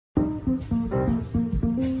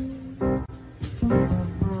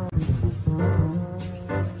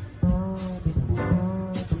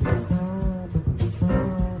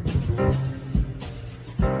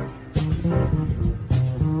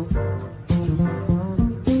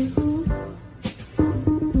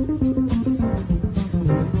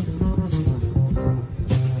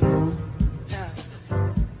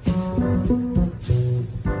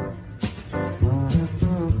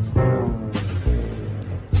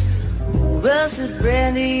Rusted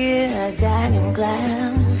brandy in a diamond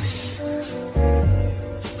glass.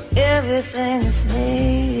 Everything is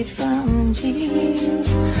made from dreams.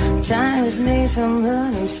 Time is made from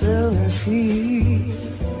honey, slow and sweet.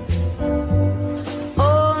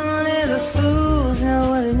 Only the fools know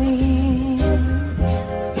what it means.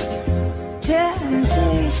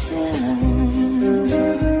 Temptation.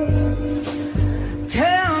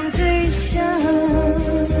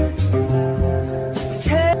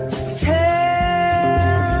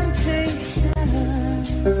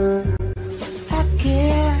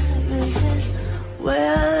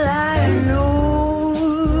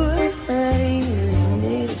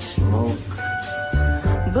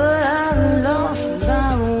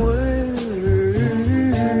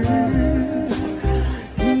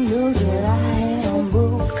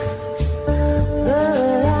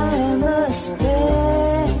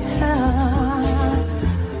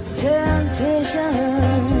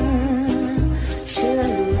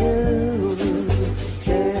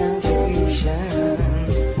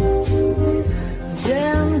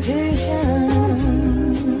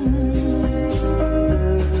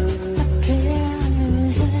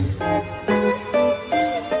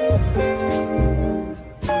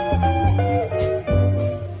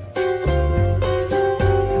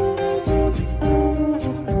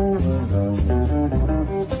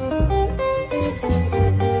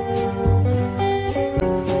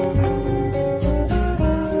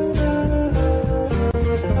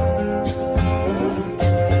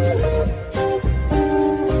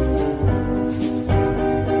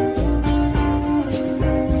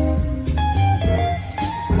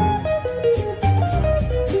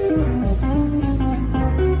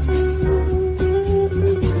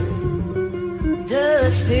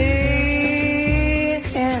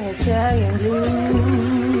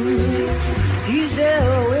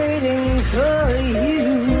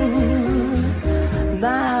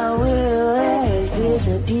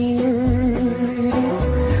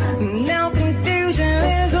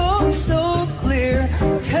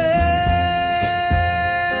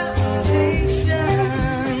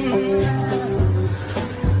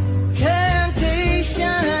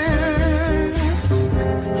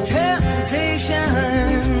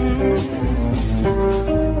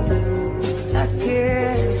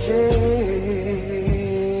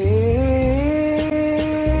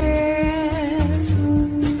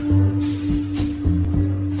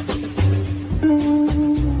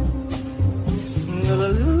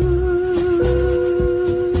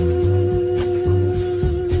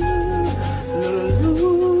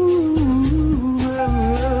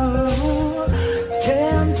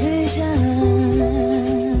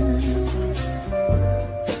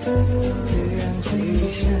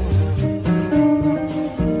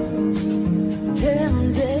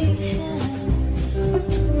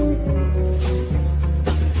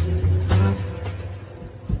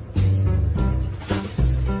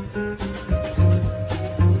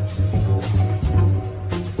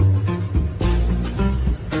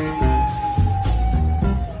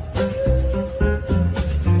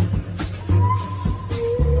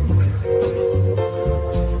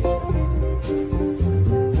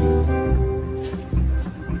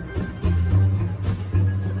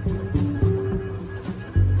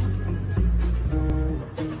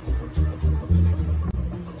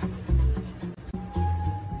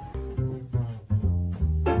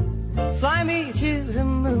 Fly me to the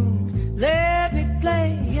moon, let me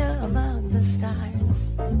play among the stars.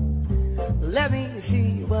 Let me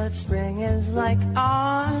see what spring is like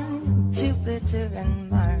on Jupiter and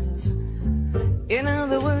Mars. In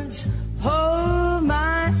other words, hold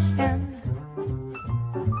my hand.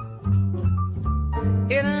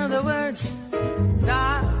 In other words,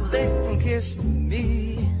 darling, kiss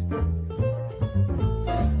me.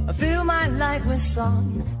 Fill my life with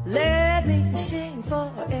song, let me sing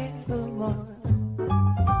forevermore.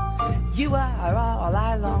 You are all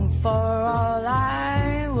I long for, all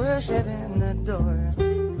I worship and adore.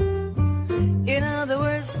 In other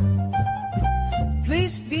words,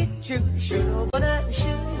 please be true, sure, but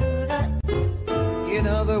should I? In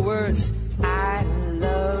other words, I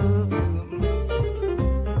love you.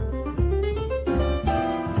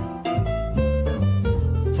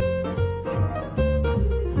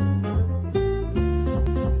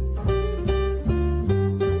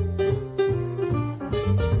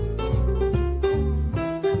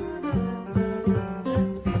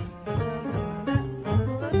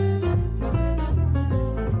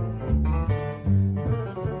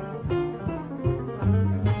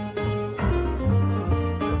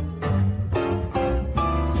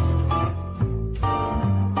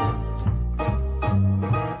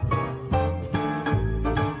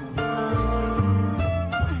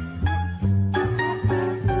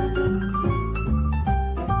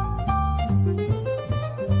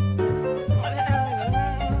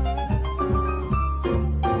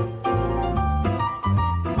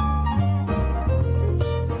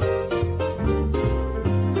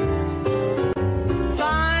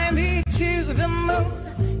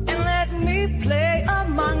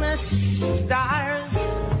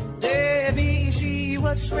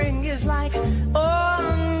 spring is like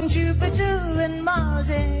on Jupiter and Mars.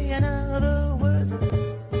 In other words,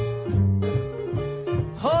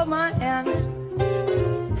 hold my hand.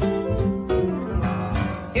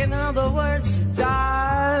 In other words,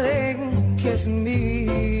 darling, kiss me.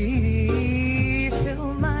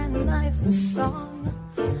 Fill my life with song.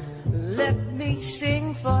 Let me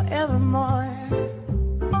sing forevermore.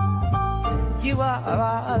 You are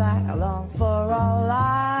all I long for, all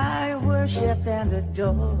I worship and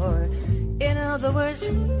adore. In other words,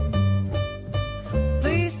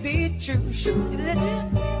 please be true.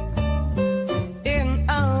 In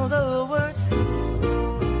other words,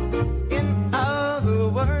 in other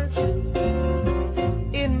words,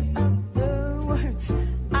 in other words,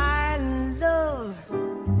 I love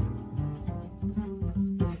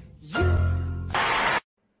you.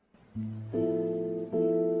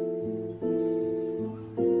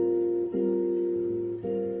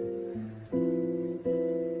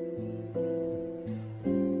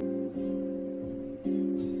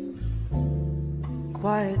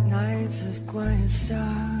 Quiet nights of quiet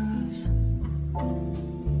stars,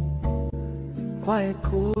 quiet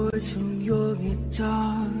chords from your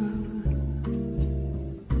guitar,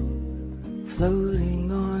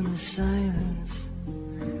 floating on the silence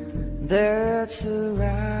that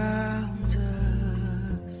surrounds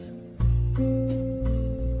us.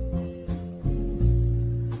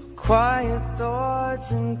 Quiet thoughts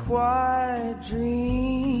and quiet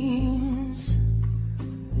dreams,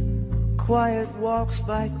 quiet walks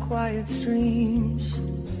by quiet streams,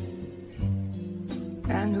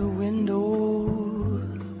 and a window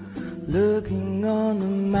looking on the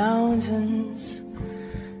mountains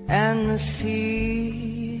and the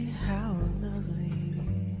sea. How lovely.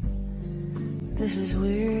 This is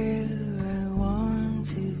where I want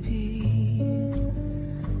to be,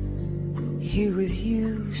 here with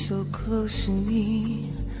you so close to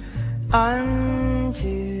me,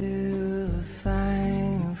 until the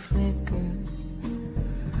final flicker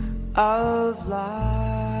of life's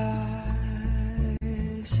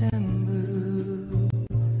ember.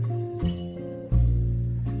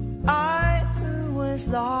 I who was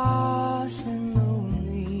lost and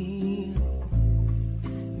lonely,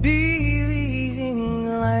 believing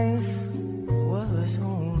life was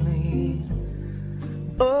only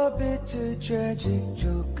a bitter tragic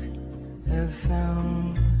joke, have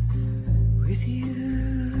found with you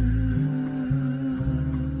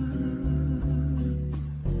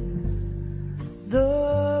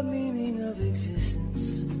the meaning of existence.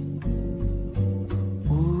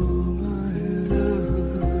 Oh, my love.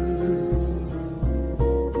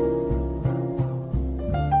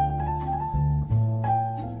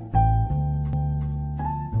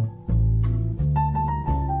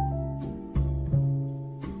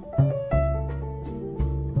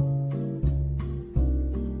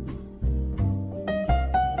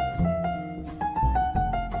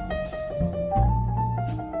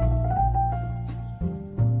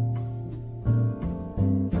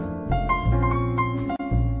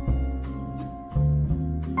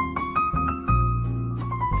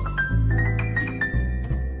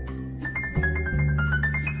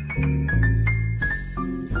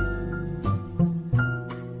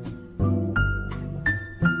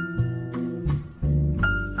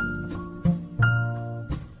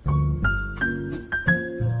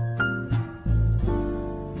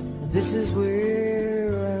 This is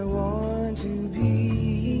where I want to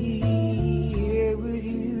be, here with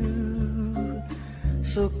you,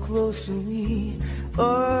 so close to me,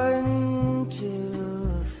 until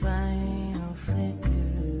the final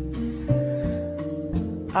flicker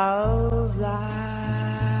of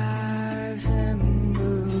life's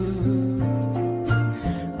ember.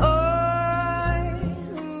 I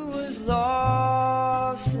who was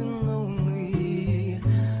lost and lonely,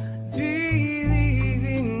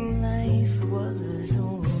 believing life was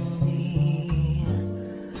only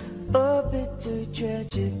a bitter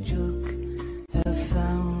tragic joke, have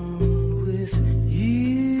found with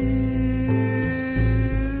you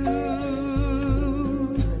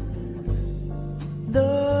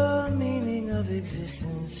the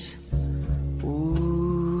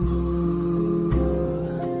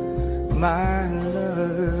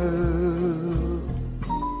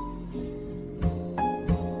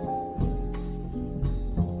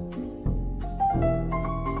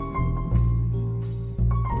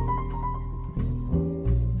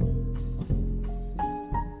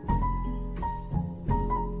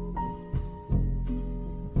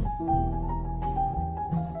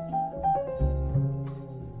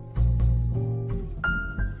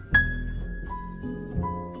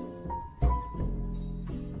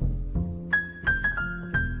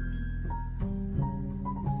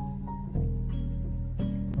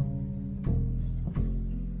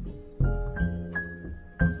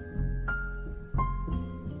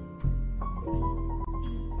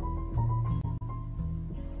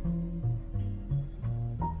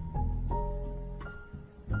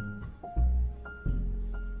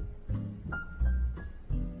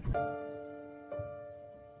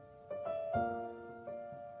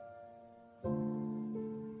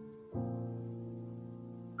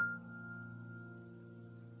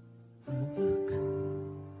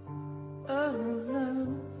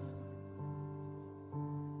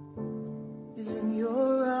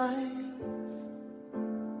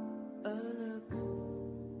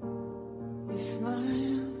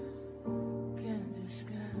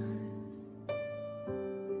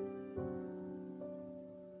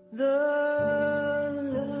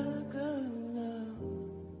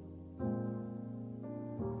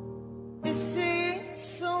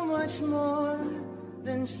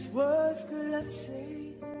than just words could ever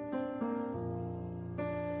say.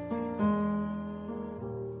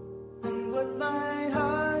 And what my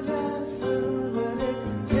heart has heard, well,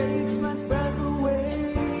 it takes my breath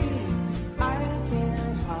away. I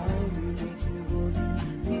can't hardly wait to hold you,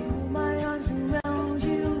 feel my arms around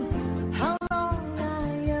you. How long I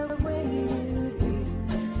have waited,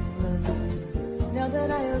 just to love you. Now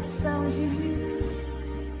that I have found you,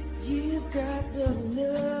 you've got the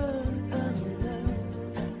look of love.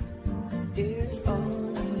 It's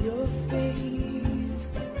on your face,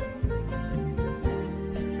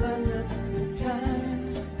 but look, the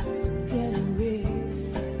time can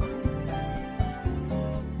erase.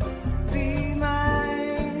 Be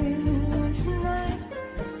mine tonight.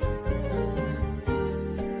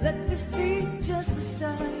 Let this be just the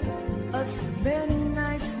sign of so many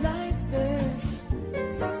nights like this.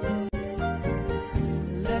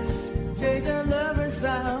 Let's take a lover's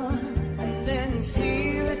vow and then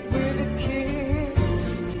seal it with a kiss.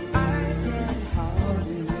 I can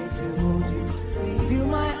hardly wait to hold you, feel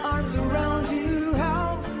my arms around you. How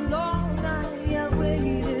long I have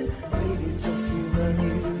waited, waited just to love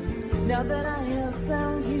you. Now that I have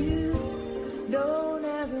found you, don't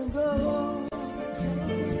ever go.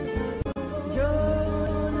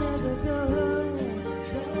 Don't ever go.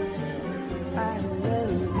 I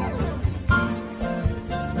love you.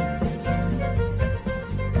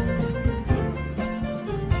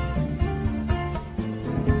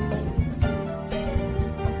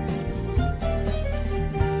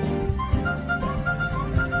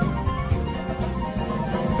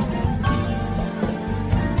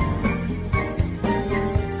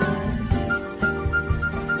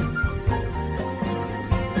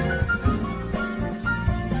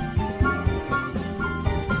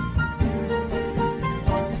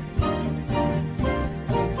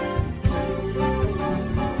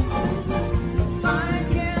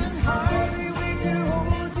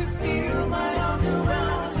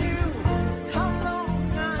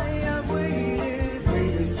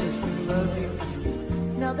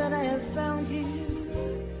 Now that I have found you,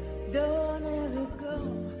 don't ever go.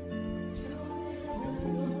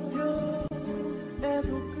 Don't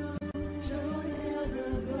ever go.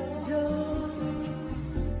 Don't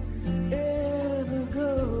ever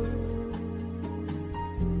go.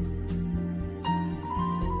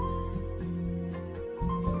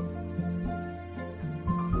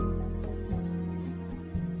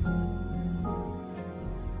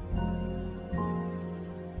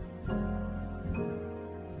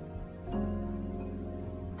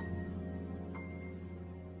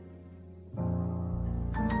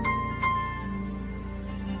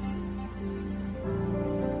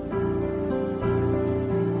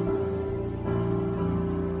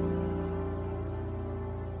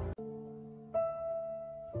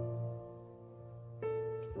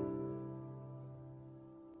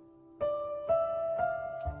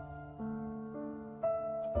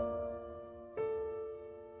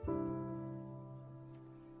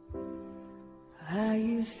 I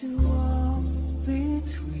used to walk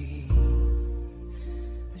between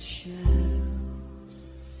the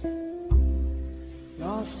shadows,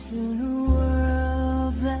 lost in a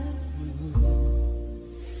world that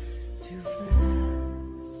moved too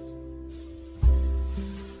fast.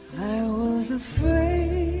 I was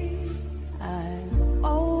afraid I'd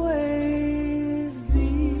always be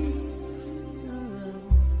alone.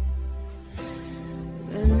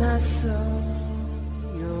 Then I saw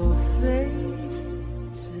your face.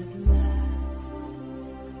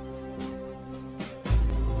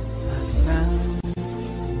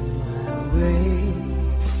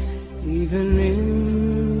 Even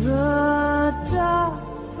in the dark,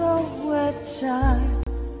 the wet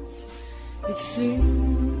times, it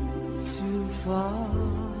seemed too far.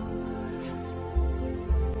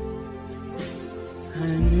 I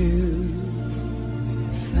knew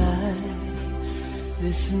if I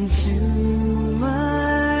listened to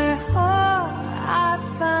my heart, I'd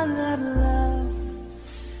find that love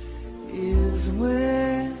is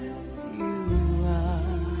where you are.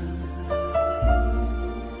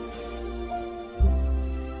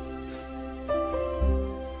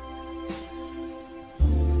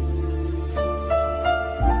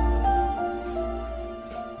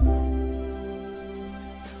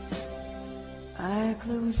 I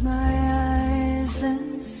close my eyes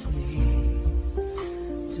and see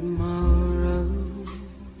tomorrow.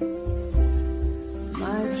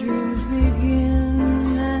 My dreams begin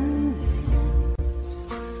and end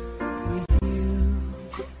with you.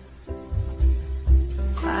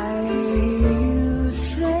 I hear you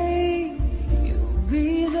say you'll be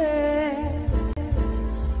there,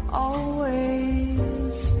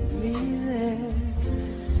 always be there.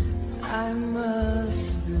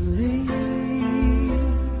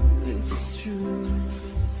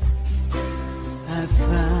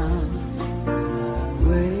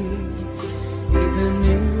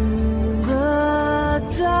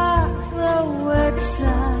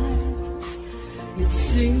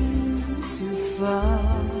 seem too far.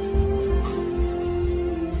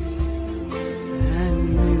 I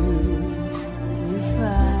knew if I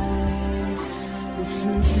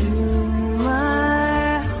listen to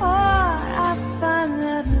my heart, I find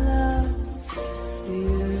that love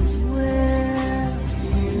is where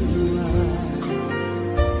you are.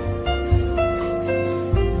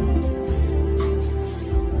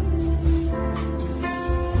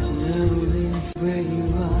 Love is where you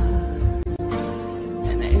are,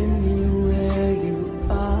 and anywhere you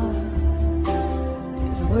are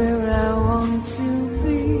is where I want to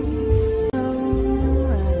be. No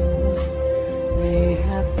matter what may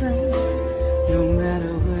happen, no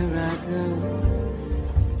matter where I go,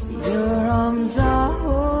 your arms are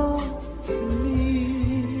home to me.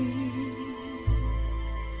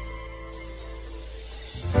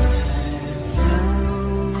 I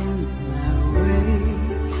found my way,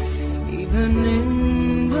 even in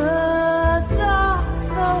the dark.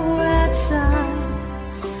 Oh, at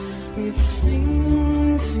times it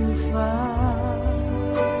seemed too far.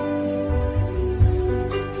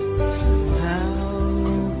 Somehow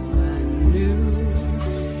I knew,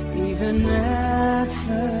 even at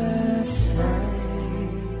first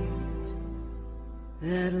sight,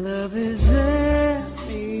 that love is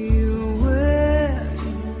everywhere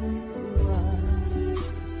you are.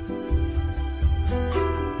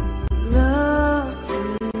 Love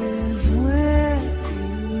is where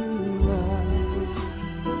you are.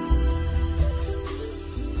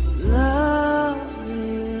 Love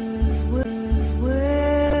is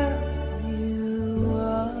where you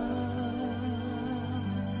are.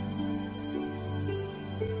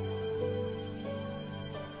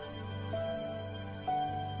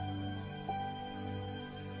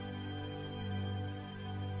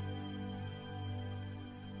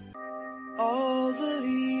 All the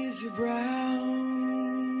leaves are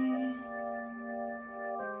brown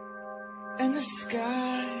and the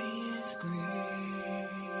sky is gray.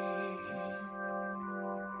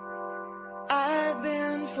 I've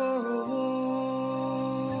been for a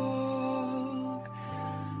walk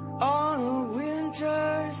on a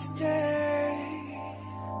winter's day.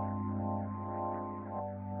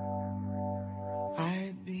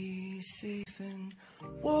 I'd be safe and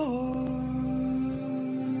warm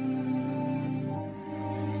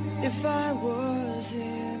if I was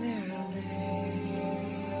in LA.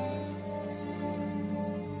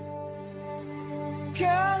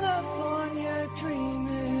 California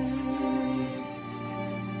dreaming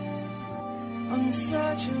on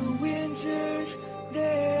such a winter's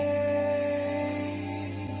day.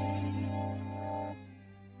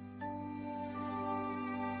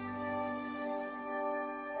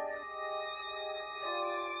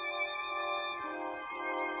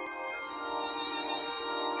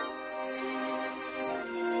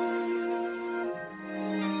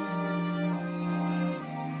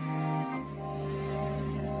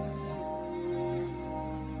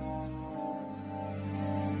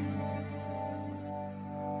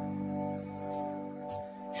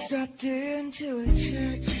 Stopped into a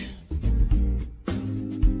church,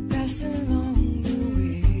 passing along the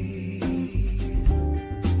way.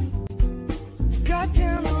 Got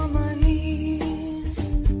down on my knees,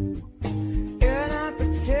 and I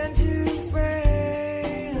pretend to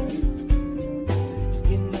pray.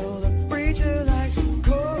 You know the preacher likes to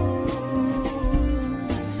cold.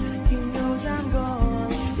 He knows I'm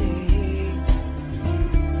gonna stay.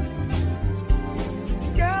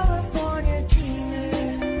 California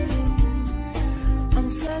dreaming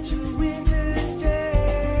on such a winter's day.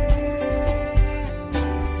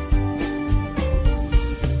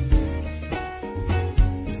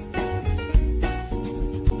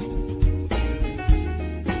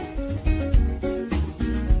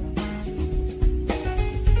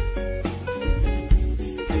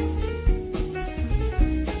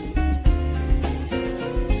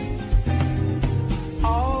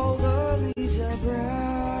 All the leaves are brown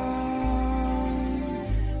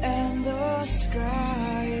and the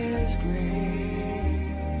sky is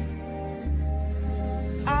gray.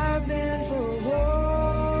 I've been for a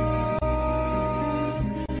walk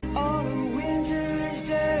on a winter's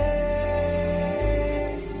day.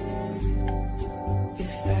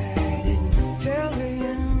 If I didn't tell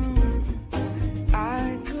him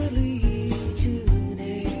I could leave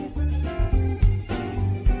today.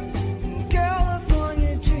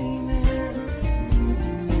 California dreaming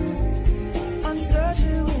on such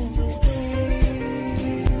a winter's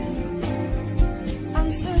day.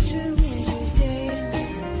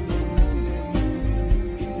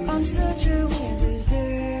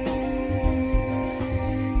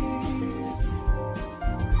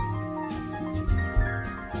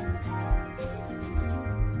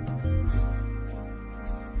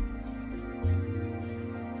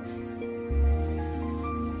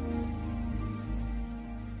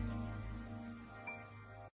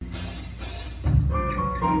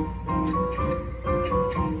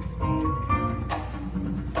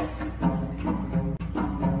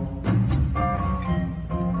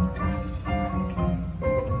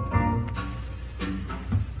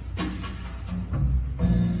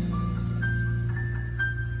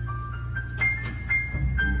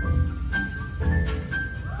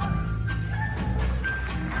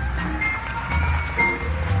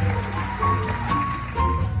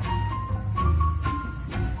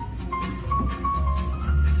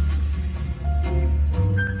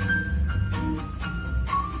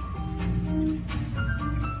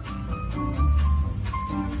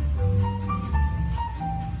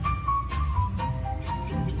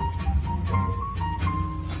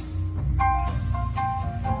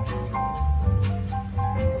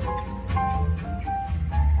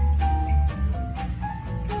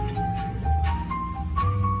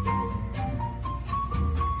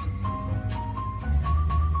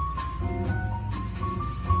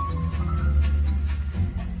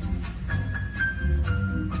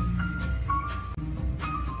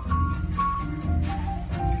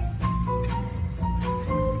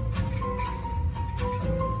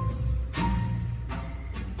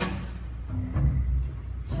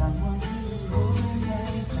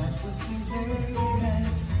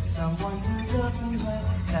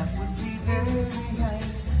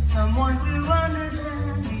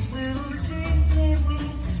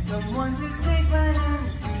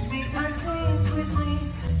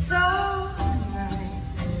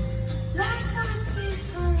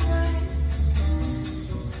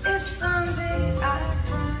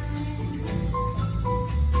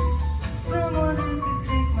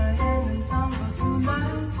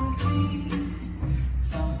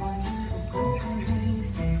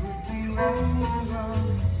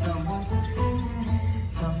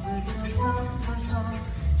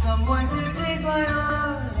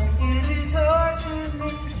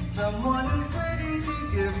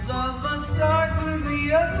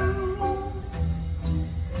 you,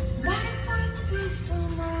 life would be so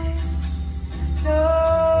nice. No,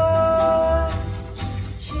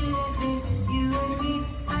 should it be you and me?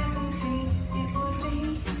 I can see it would be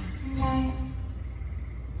nice.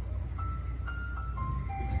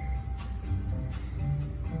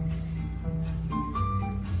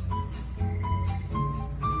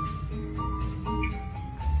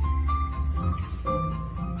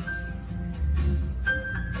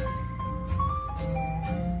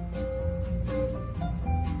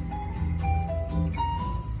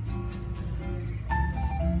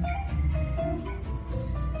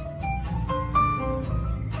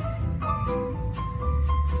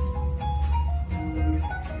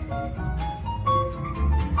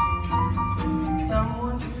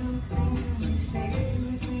 Someone to cling to me, stay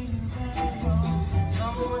with me that long.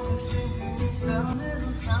 Someone to sing to me some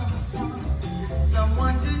little song.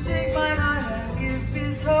 Someone to take my hand and give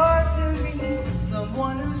his heart to me.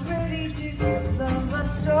 Someone who's ready to give love a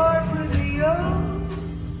start with me. Oh,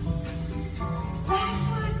 life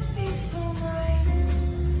would be so nice.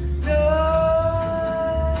 Nice.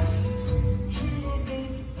 Should it be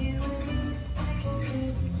you and me? I can see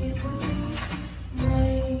it would be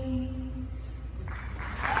nice.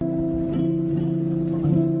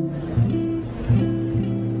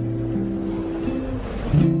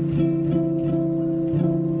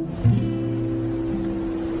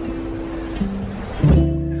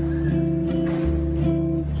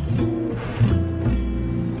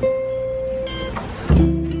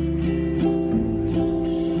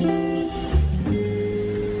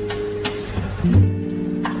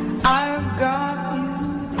 I've got you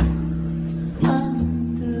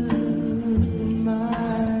under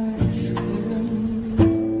my skin.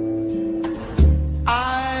 I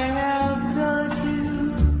have got you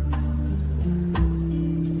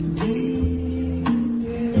deep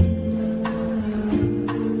in me,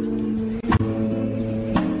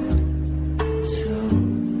 so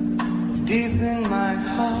deep in my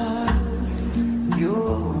heart.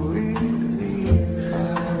 You're really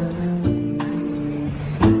part of me,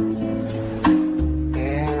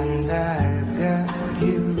 and I've got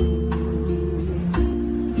you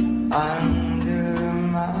under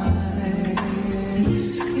my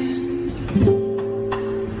skin.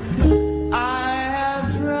 I have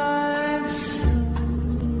tried so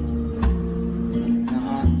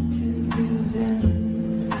not to give in.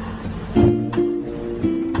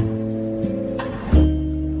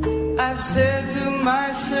 I've said to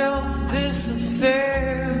myself, this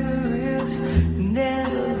affair, it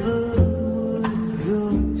never would go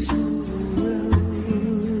so well.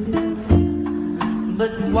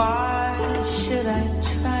 But why should I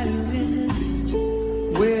try to resist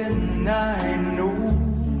when I know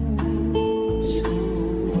so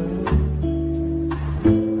well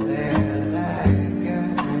that I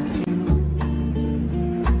got you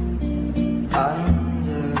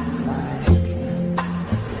under my skin?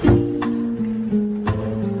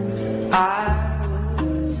 I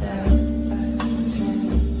was advising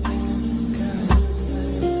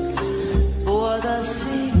for the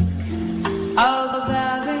sake of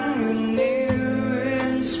having you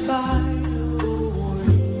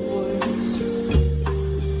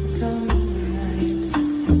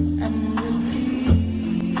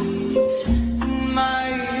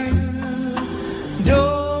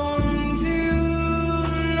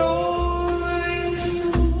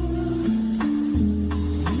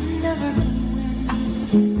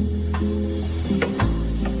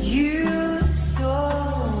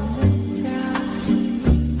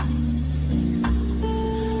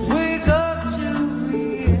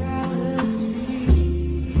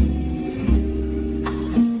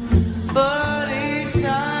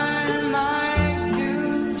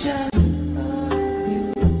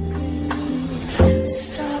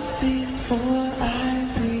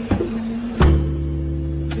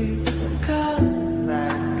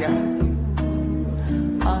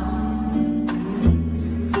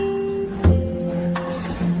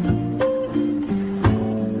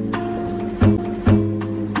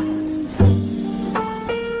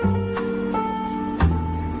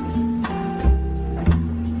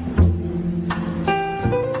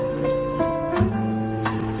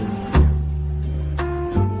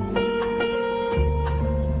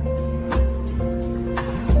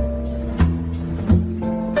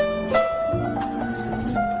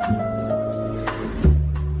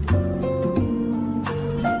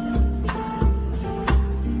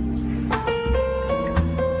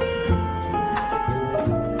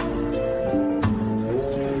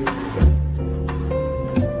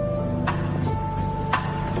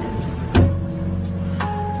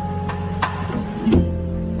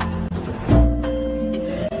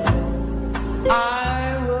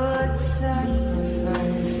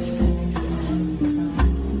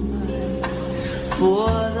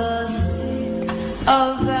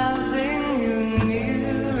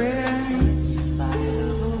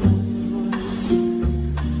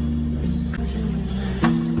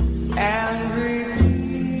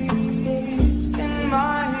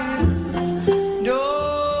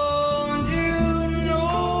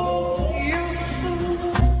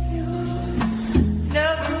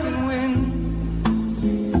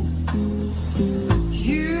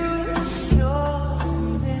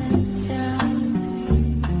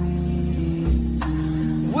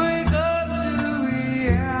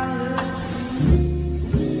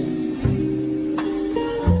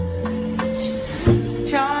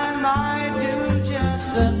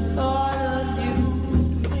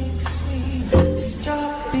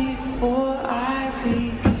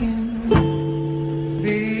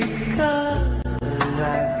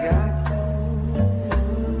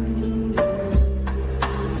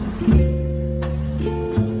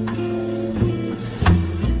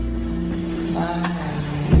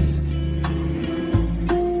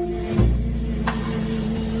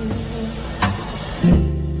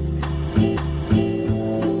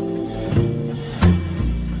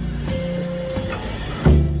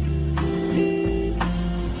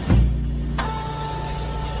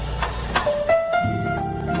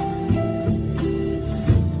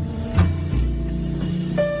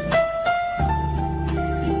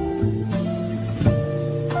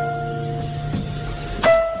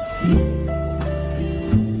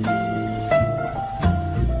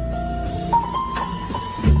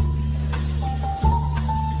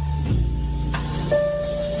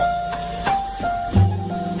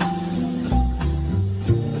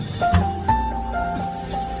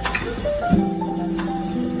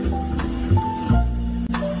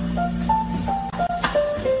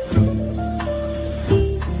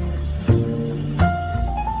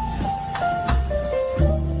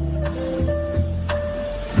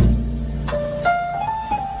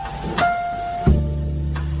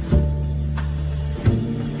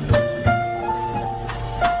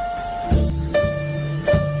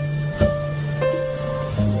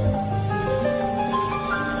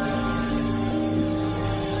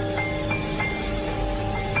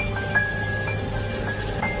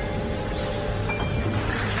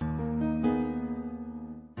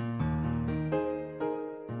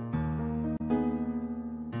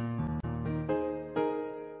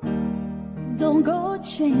don't go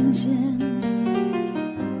changing.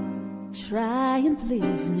 Try and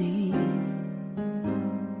please me.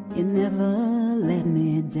 You never let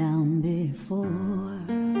me down before.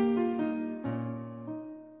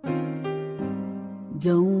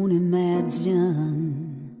 Don't imagine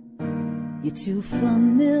you're too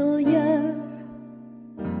familiar,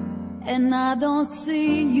 and I don't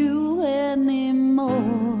see you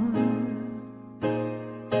anymore.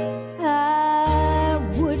 I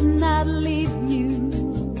would not leave you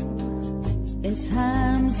in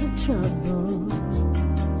times of trouble.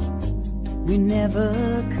 We never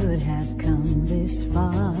could have come this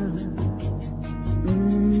far.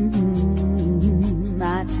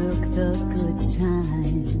 I took the good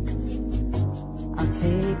times, I'll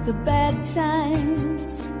take the bad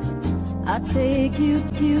times. I'll take you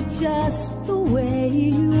just the way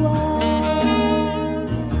you are.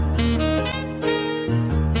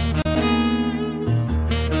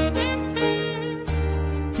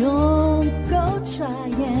 Don't go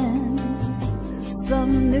trying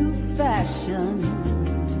some new fashion.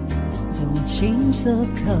 Don't change the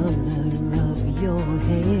color of your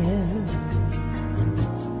hair.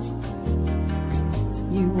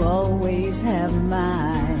 You always have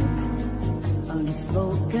my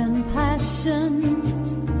unspoken passion,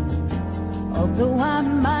 although I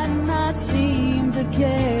might not seem to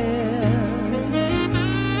care.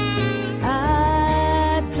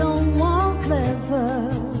 I don't want clever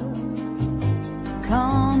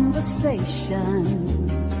conversation.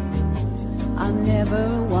 I never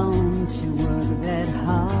want to work that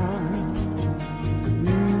hard.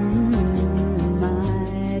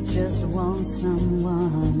 I just want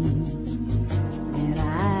someone that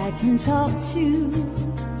I can talk to.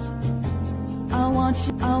 I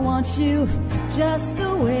want you just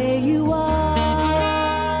the way you are.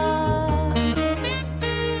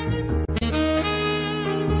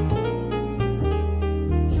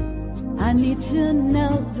 I need to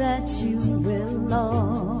know that you will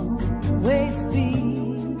always be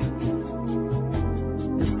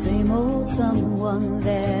the same old someone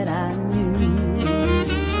that I knew.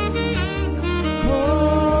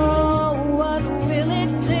 Oh, what will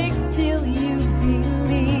it take till you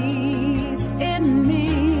believe in me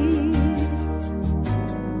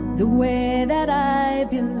the way that I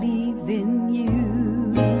believe in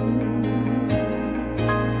you?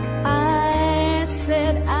 I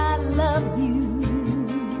said I love you,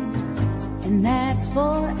 and that's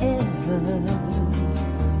forever.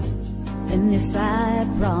 And this I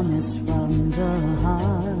promise from the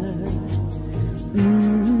heart.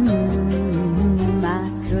 I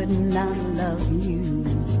could not love you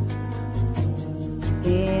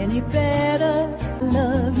any better.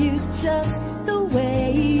 Love you just the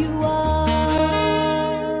way you are.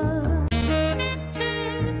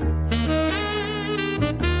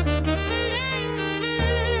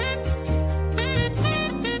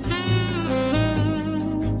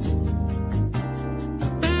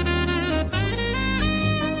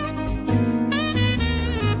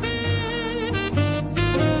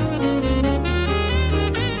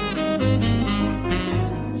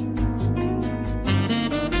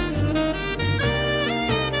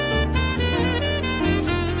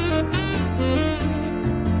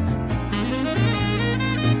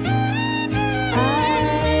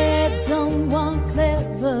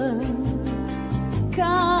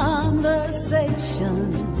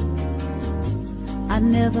 I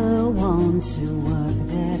never want to work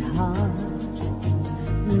that hard.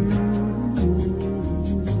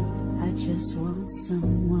 I just want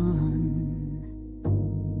someone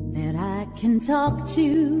that I can talk to.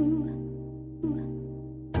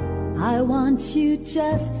 I want you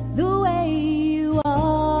just the way you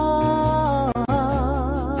are.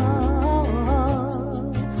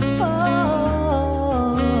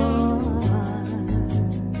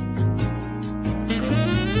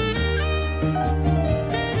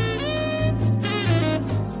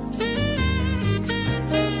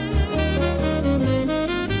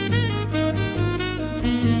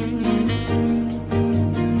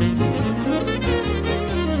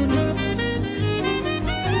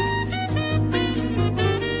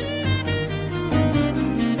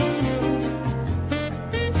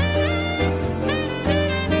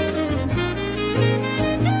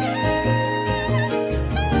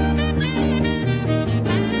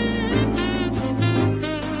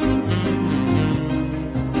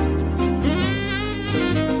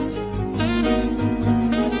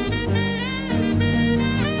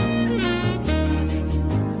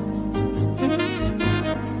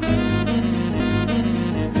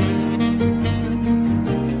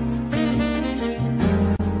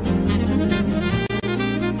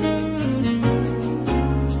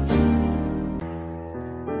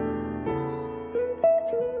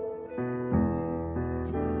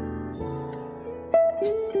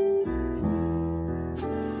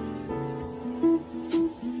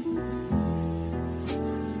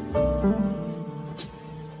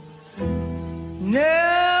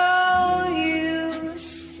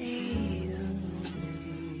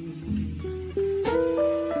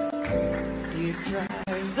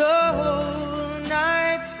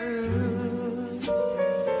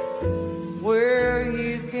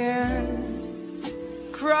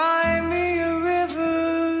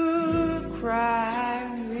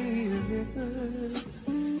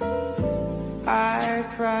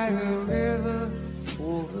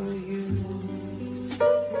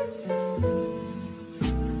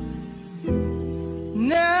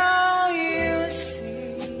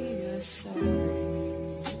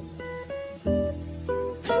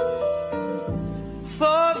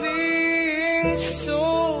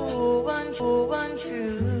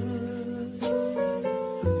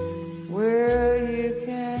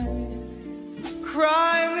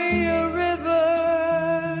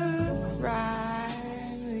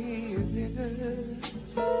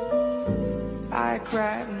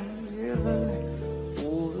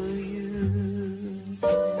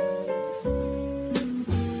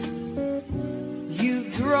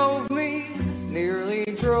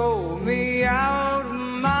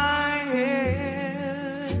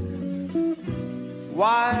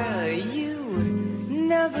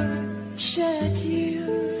 shed a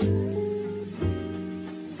tear.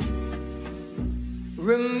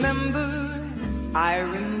 Remember, I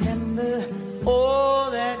remember all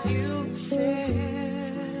that you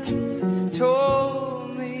said.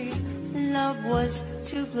 Told me love was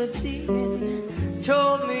too plebeian.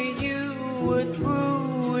 Told me you were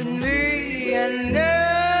through with me. And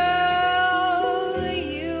now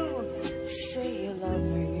you say you love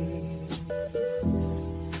me.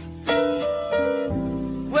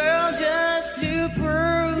 Well, just to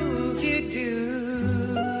prove you do,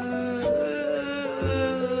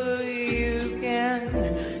 you can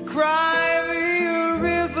cry me a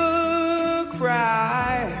river,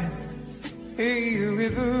 cry a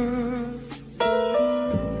river.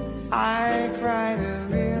 I cried a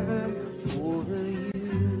river over you.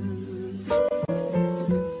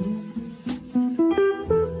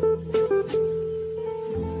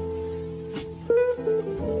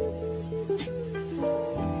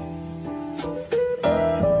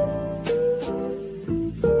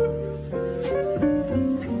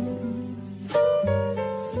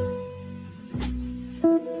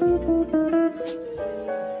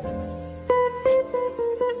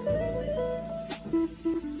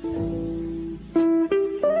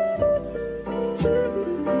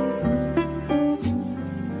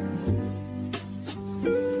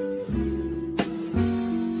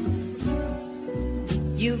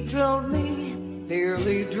 You drove me,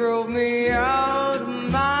 nearly drove me out of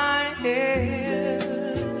my head,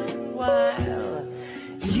 while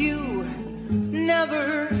you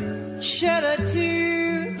never shed a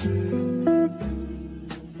tear.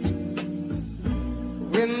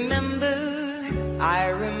 Remember, I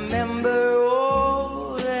remember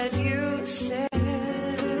all that you said.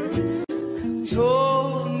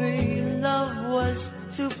 Told me love was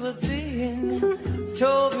too plebeian.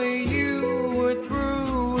 Told me you were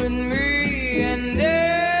through with me. And now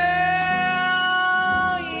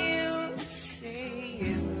you say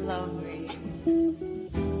you love me.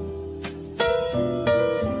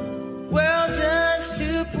 Well, just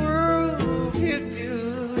to prove you do,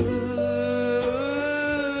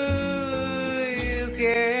 you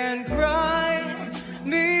can cry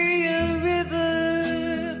me a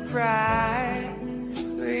river, cry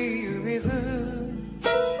me a river.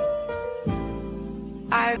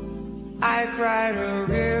 I cried a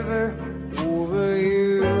river over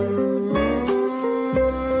you.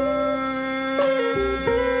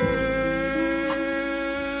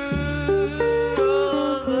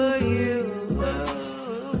 Over you.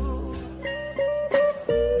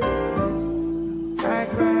 I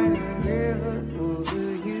cried a river over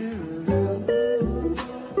you.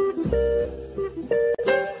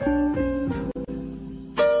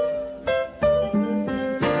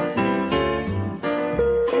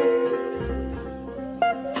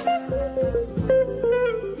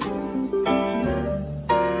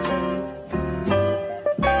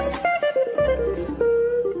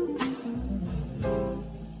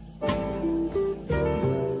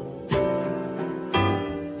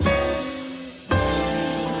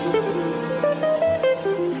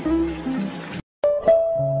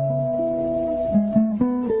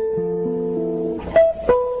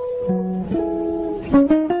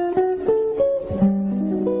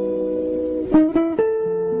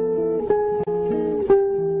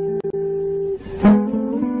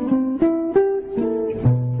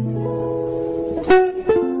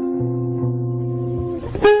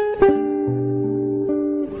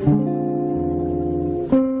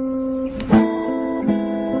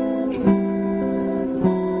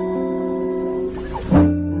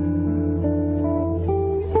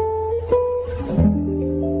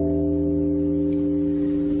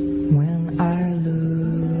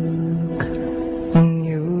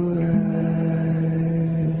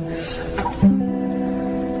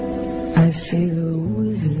 I see the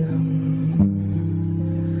wisdom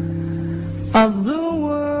of the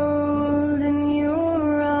world in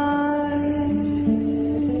your eyes.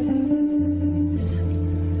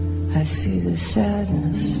 I see the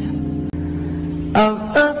sadness of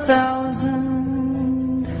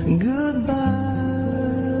 1,000 goodbyes.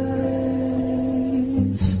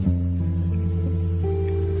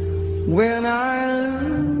 When I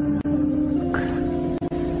look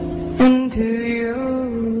into your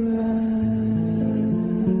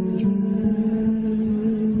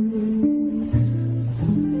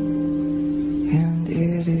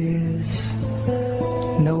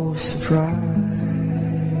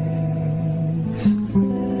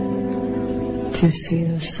to see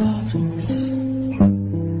the softness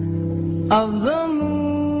of the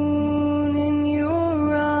moon in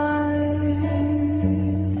your eyes,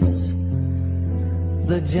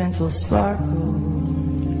 the gentle sparkle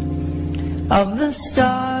of the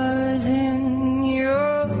stars in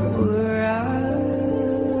your eyes.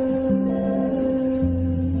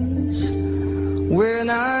 When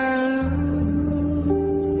I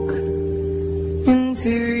look into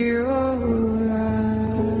your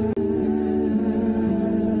eyes,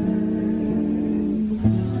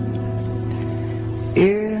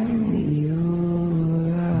 in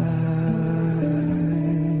your eyes,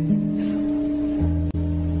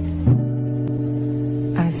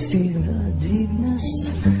 I see the deepness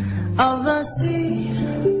of the sea.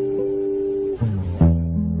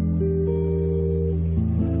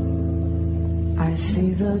 I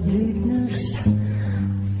see the deepness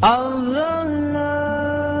of the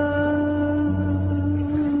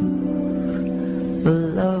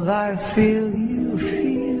love I feel you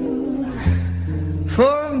feel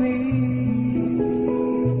for me.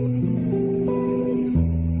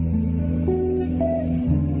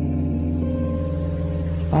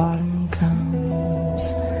 Autumn comes,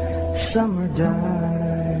 summer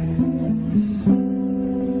dies.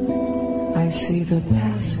 I see the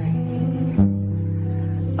passing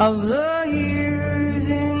of the years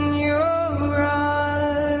in your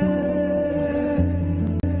eyes,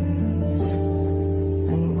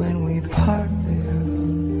 and when we part there'll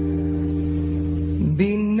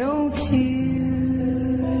be no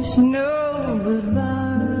tears, no goodbyes.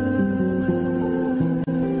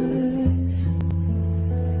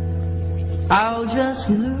 I'll just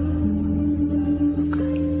look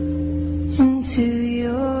into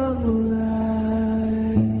your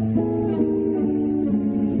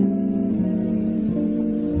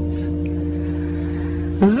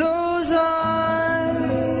those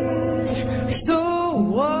eyes, so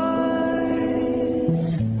wise,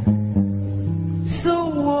 so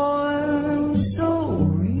warm, so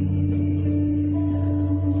real.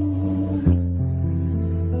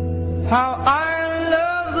 How I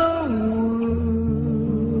love the world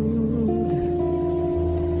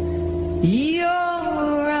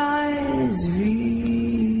your eyes reveal.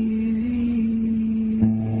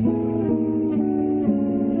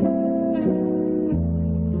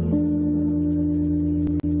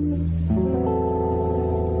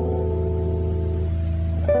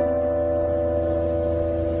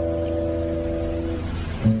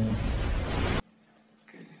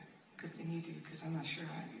 Good thing you do, because I'm not sure I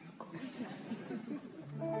do.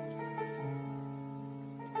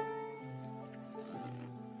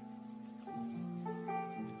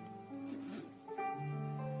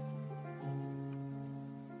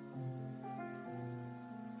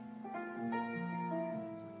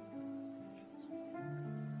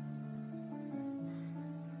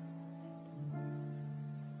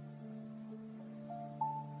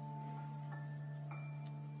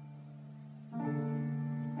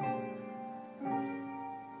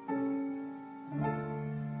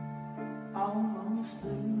 Almost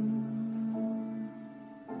blue,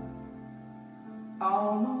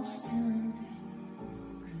 almost doing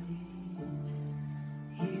things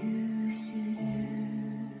we used to do.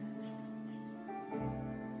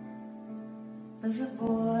 As a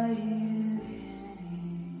boy, you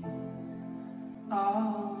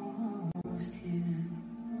almost you,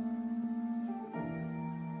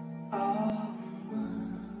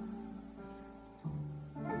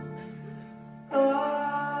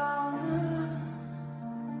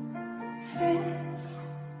 things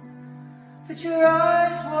that your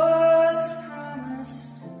eyes once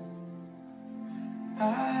promised,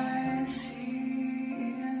 I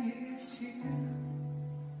see in his too.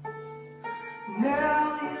 Now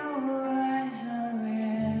your eyes are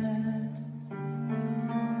red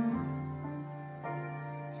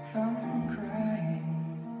from crying.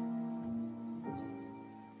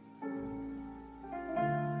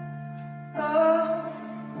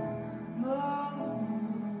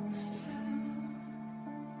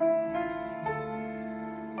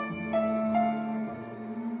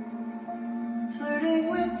 Flirting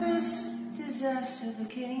with this disaster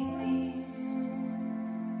became me.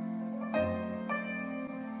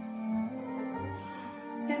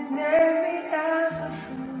 It named me as the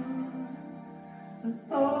fool who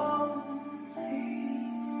only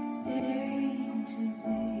aimed to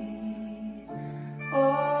be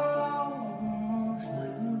almost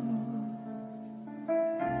blue.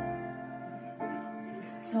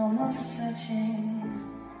 It's almost touching,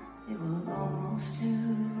 it will almost do.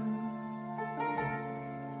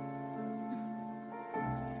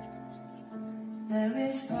 There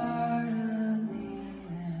is part of me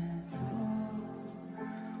that's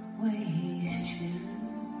always true.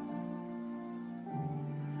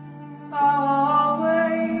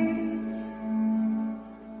 Always.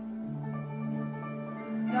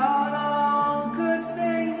 Not all good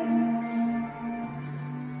things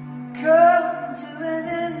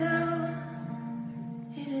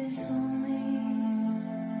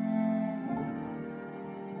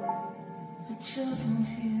chosen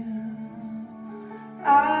few.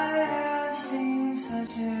 I have seen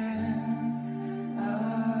such an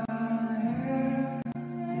early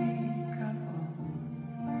couple.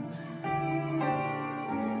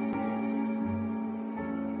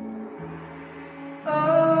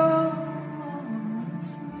 Almost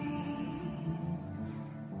me.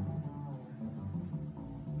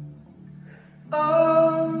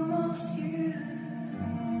 Almost you.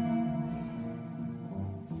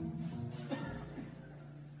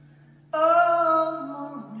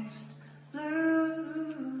 Almost blue.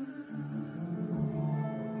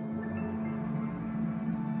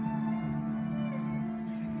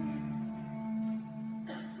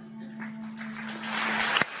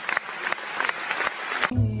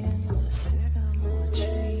 In the sycamore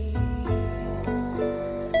tree,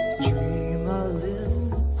 dream a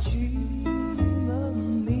little dream of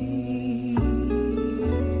me.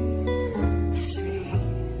 Say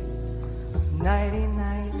nighty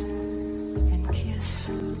night and kiss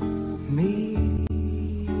me.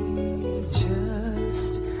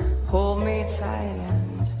 Just hold me tight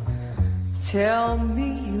and tell me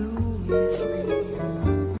you miss me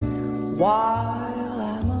while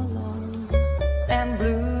I'm alone and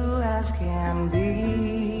blue as can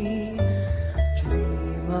be.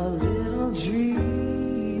 Dream a little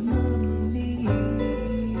dream of me.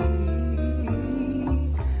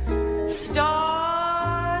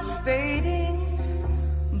 Stars fading,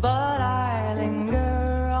 but I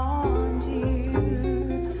linger on,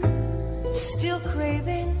 dear, still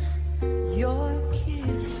craving your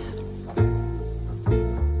kiss.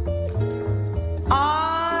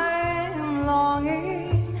 I'm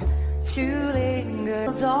longing to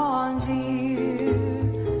linger on, dear,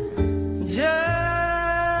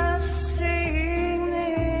 just sing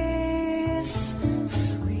this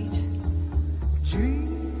sweet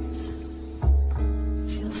dreams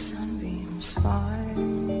till sunbeams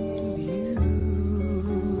find you.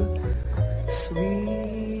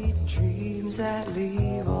 Sweet dreams that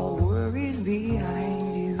leave all worries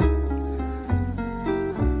behind you.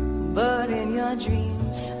 But in your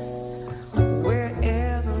dreams,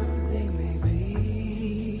 wherever they may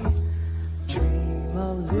be, dream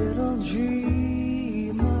a little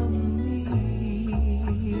dream of me.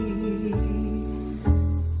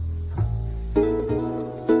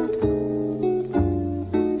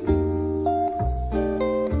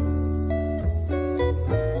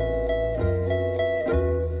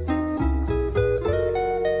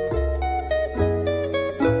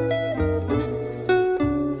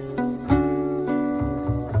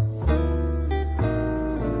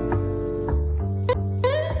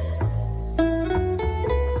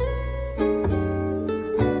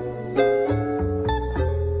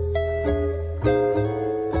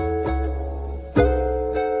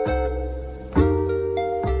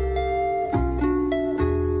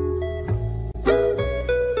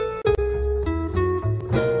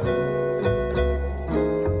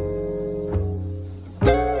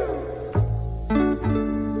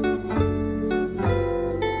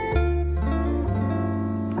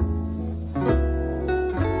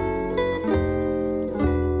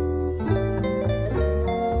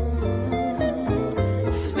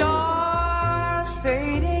 Stars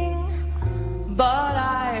fading, but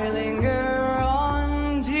I linger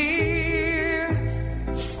on, dear,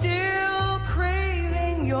 still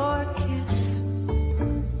craving your kiss.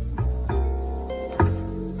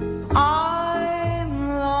 I'm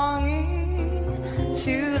longing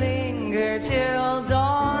to linger till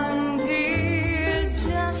dawn, dear,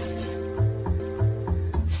 just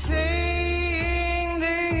saying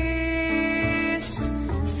this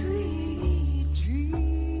sweet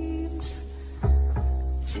dreams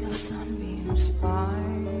till sunbeams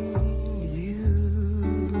find you.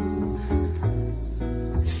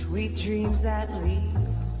 Sweet dreams that leave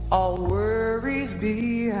all worries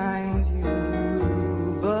behind you.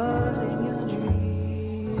 But in your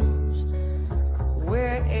dreams,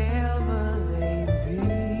 wherever they be,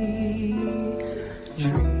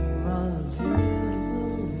 dream a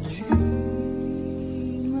little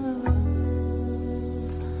dream of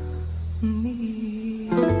me.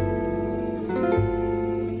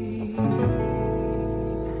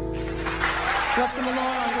 Rusty Malone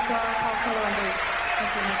on guitar, Paul Keller on bass.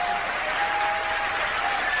 Thank you, mister.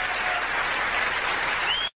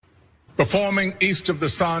 Performing East of the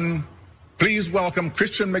Sun, please welcome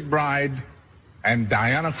Christian McBride and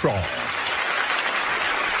Diana Krall.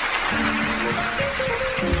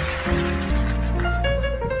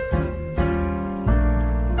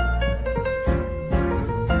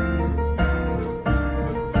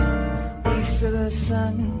 East of the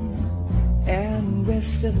sun and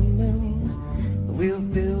west of the moon, we'll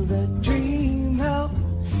build a dream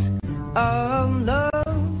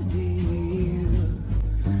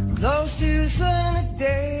Close to the sun in the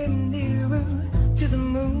day, nearer to the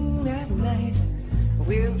moon at night.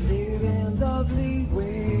 We'll live in a lovely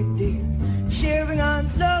way, dear, sharing our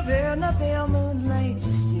love in the pale moonlight,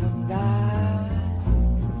 just you and I,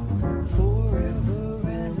 forever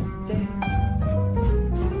and a day.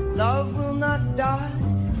 Love will not die,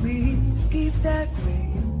 we'll keep that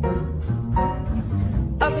way.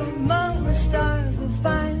 Up among the stars we'll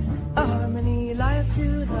find a harmony, life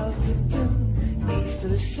to love the tune. East of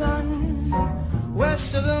the sun,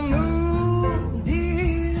 west of the moon,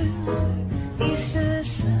 dear. East of the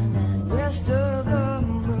sun and west of the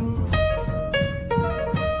moon.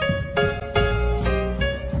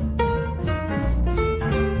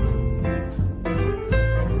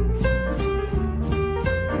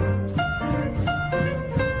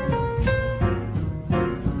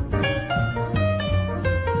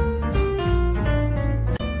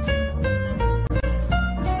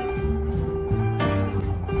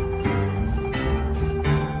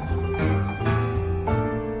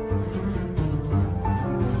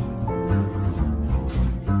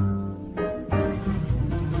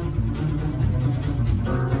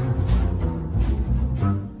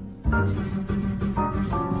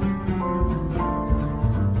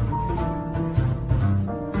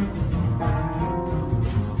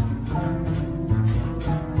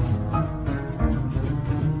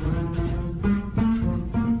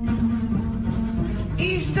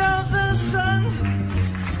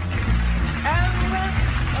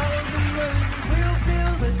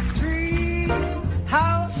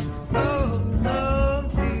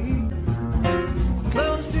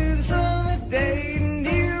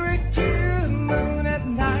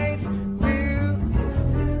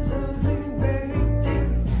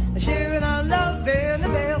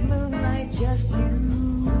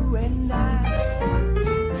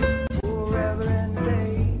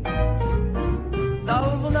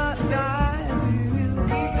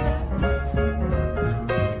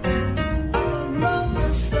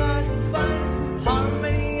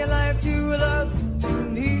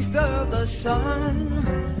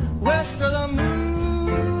 Sun, west of the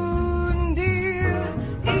moon, dear.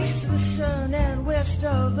 East of the sun and west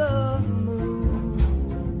of the moon.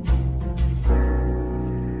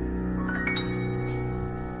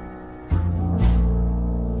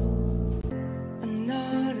 I'm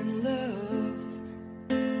not in love,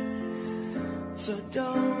 so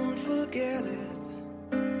don't forget it.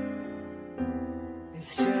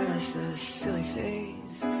 It's just a silly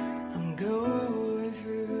phase I'm going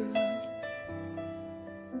through.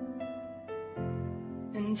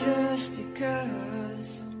 And just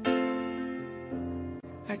because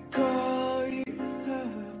I call you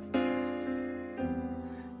up,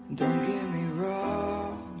 don't get me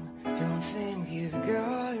wrong, don't think you've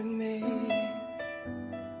got it made.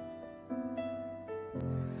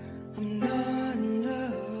 I'm not in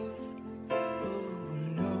love, oh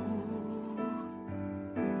no.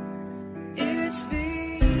 It's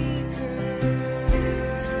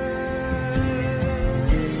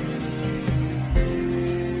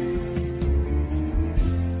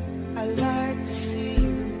I like to see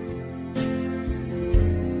you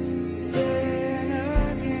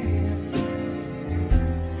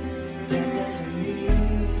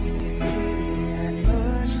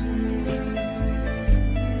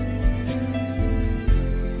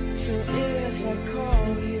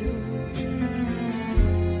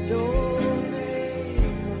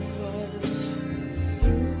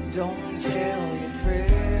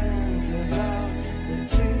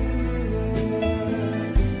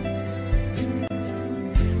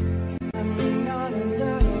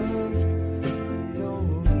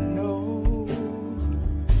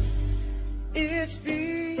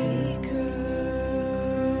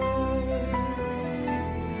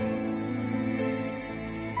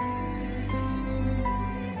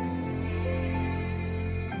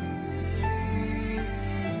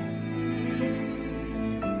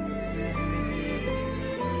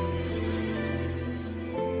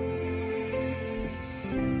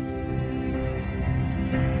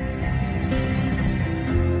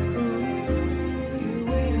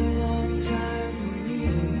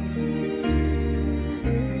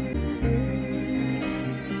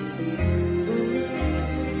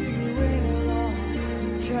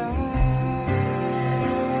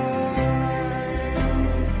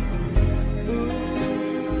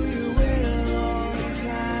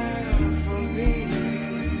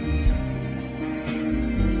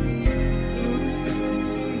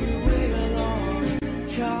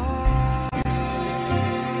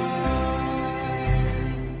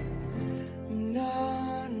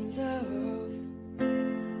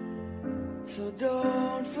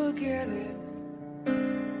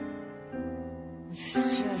It's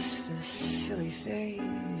just a silly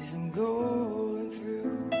phase I'm going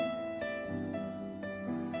through.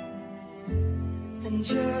 And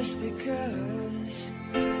just because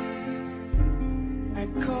I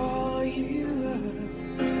call you up,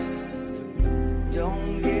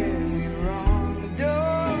 don't get me wrong,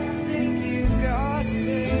 don't think you got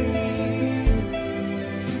me.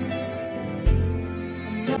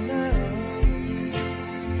 I'm not in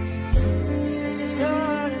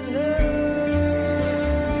love.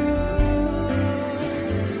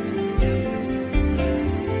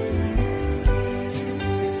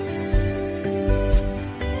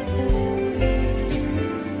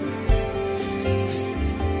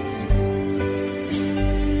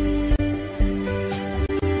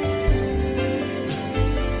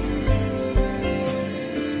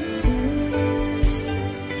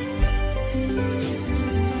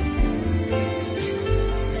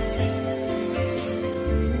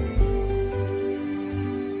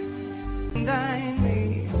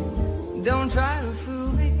 Don't try to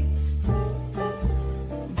fool me,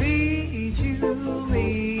 bejewel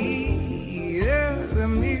me, or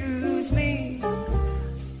amuse me,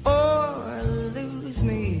 or lose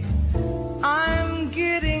me. I'm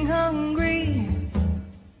getting hungry,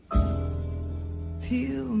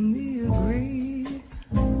 feel me agree.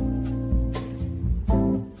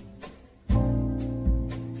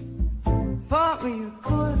 Bought me a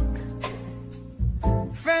cook,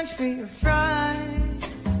 French me a fry.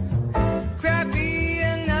 Grab me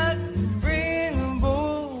a nut, bring a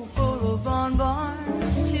bowl full of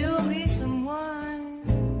bonbons, chill me some wine.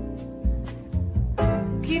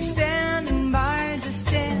 Keep standing by,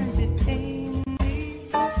 just entertain me.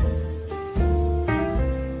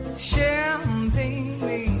 Champagne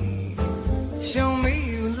me, show me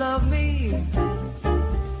you love me.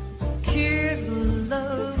 Kid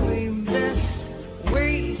love me, best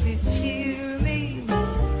way to cheer me.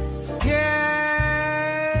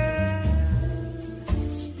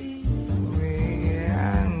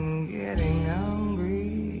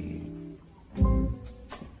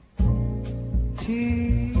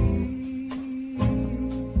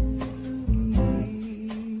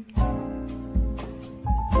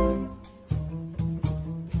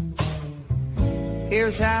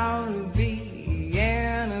 Here's how to be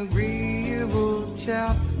an agreeable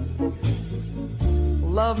chap.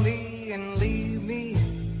 Love me and leave me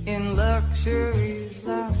in luxury's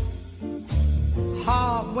lap.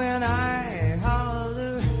 Hop when I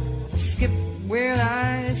holler, skip when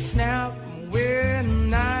I snap.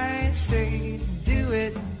 When I say do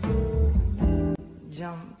it,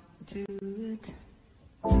 jump to it.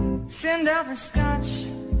 Send out for scotch,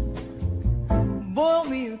 boil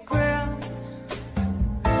me a Krall.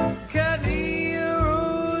 Cut me a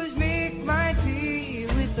rose, make my tea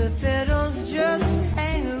with the petals, just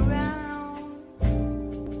hang around.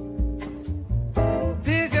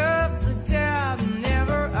 Pick up the tab,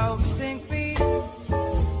 never outthink me.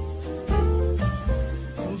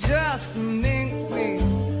 Just mink me,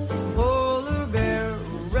 polar bear,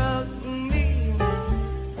 rug me.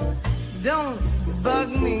 Don't bug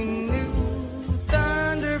me, new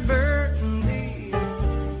Thunderbird.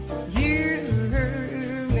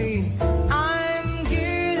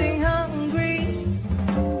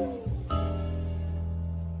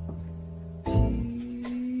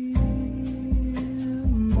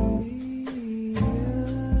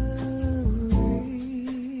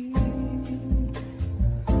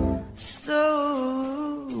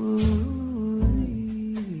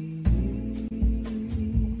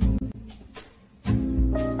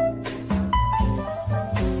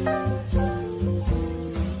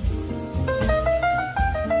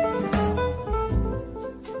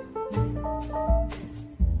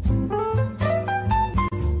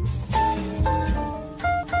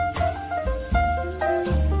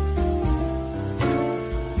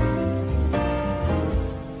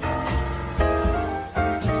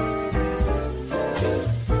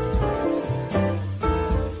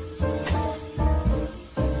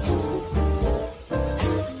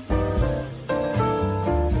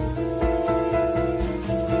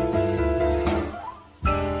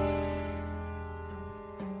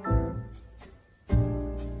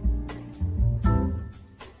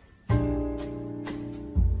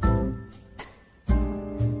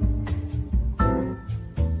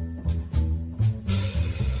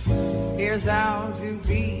 Here's how to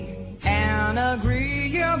be an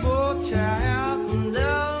agreeable child.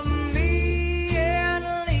 Love me and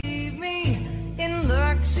leave me in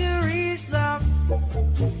luxury's lap.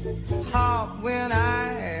 Hop when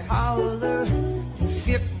I holler,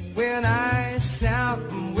 skip when I snap.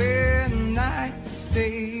 When I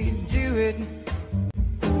say do it,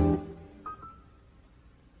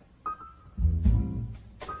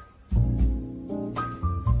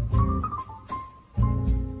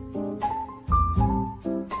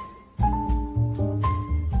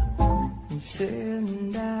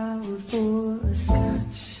 send out for a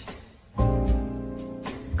scotch.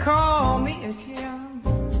 Call me a cab,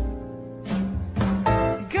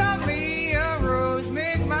 got me a rose,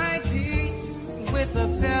 make my tea with the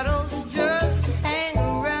petals, just hang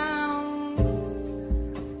around.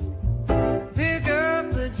 Pick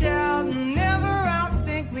up the tab, never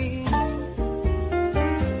outthink me,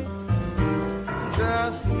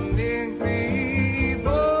 just make me.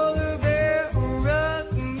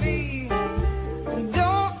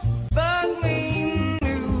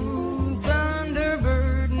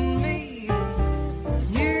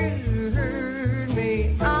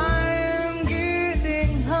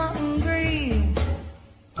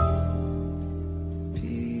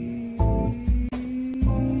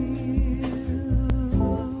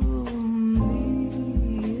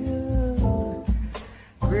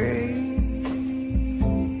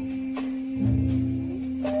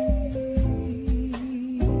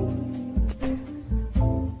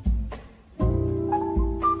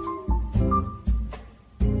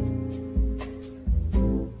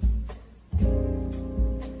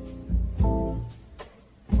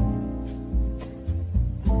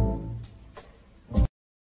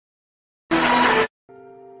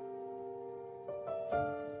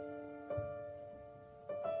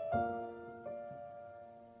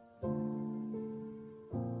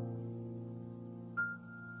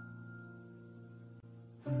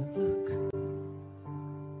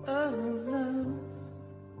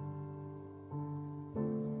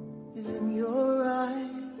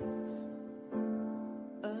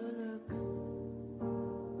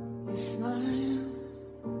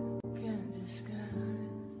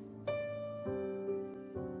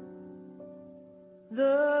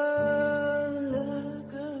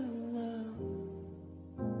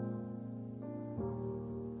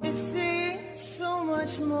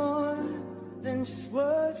 More than just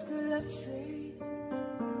words could have to say,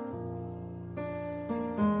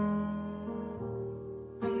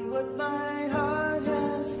 and what my heart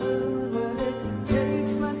has heard, well, it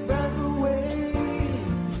takes my breath away.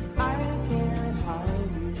 I can't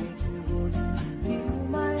hardly wait to hold you, feel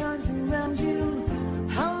my arms around you.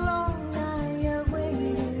 How long I have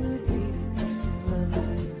waited, just to love you.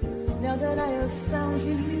 Now that I have found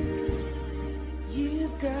you,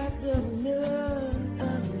 you've got the love.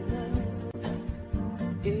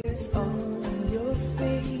 It's on your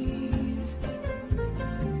face,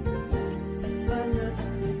 but look,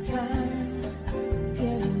 the time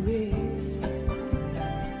can erase.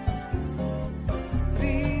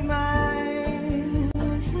 Be mine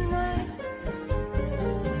tonight.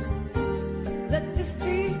 Let this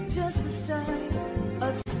be just the start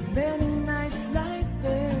of so many nights like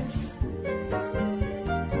this.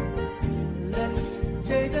 Let's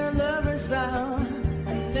take a lover's vow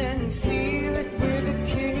and then seal it with a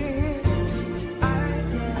kiss. I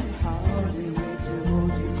can't hardly wait to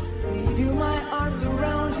hold you, feel my arms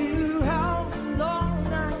around you. How long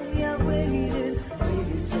I have waited,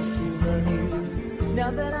 waited just to love you.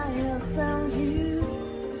 Now that I have found you,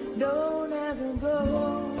 don't ever go,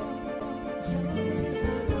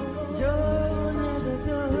 don't ever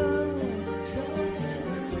go.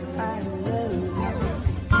 I love you.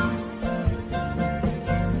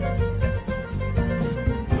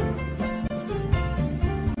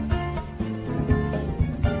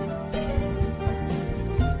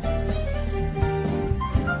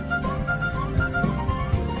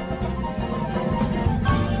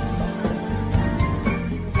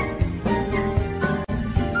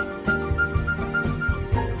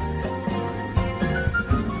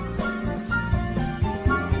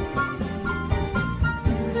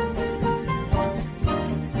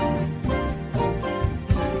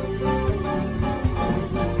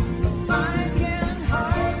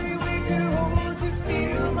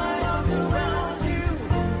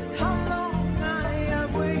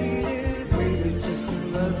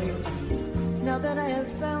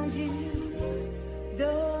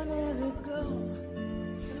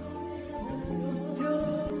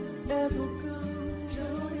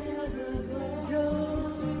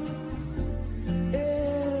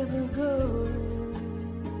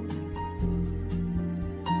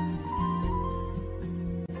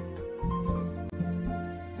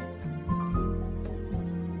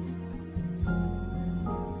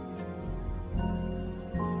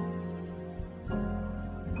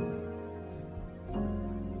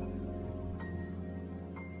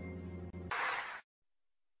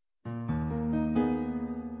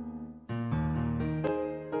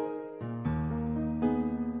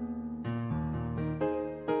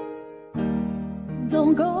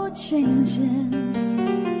 Don't go changing,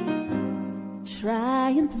 try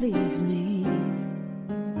and please me.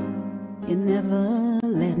 You never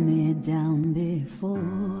let me down before.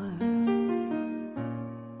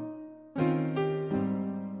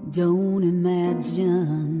 Don't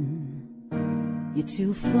imagine you're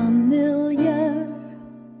too familiar,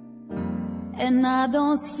 and I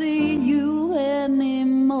don't see you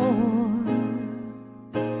anymore.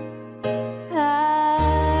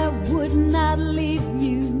 I would not leave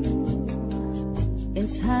you in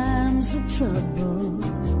times of trouble.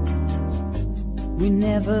 We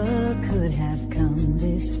never could have come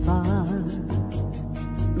this far.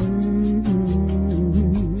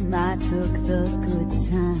 I took the good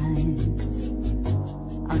times,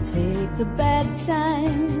 I'll take the bad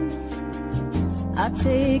times. I'll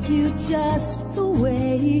take you just the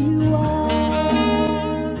way you are.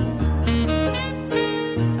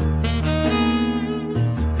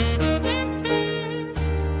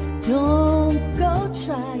 Don't go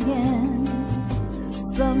trying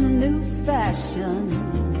some new fashion.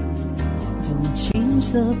 Don't change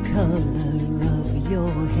the color of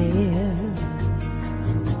your hair.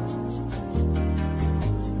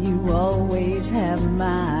 You always have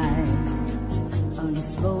my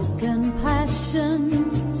unspoken passion,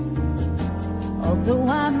 although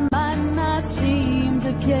I might not seem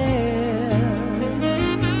to care.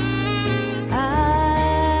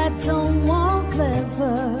 I don't want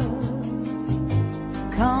clever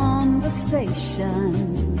conversation.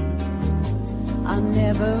 I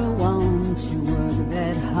never want to work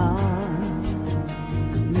that hard.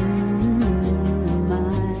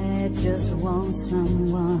 I just want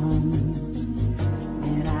someone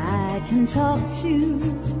that I can talk to.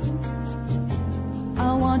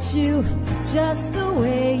 I want you just the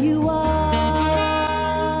way you are.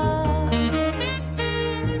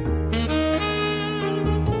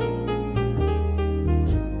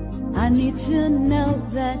 I need to know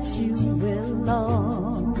that you will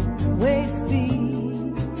always be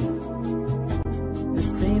the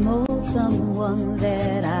same old someone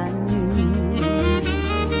that I knew.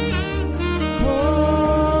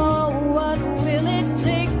 Oh, what will it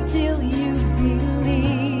take till you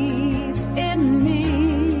believe in me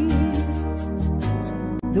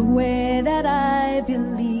the way that I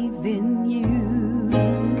believe in you?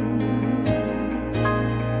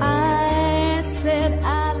 I said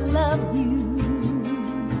I love you,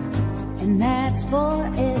 and that's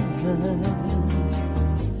forever.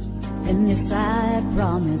 And this I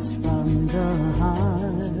promise from the heart.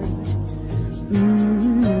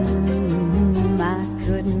 I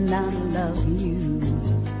could not love you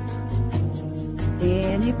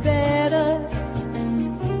any better.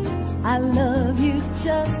 I love you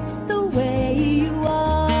just the way you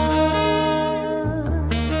are.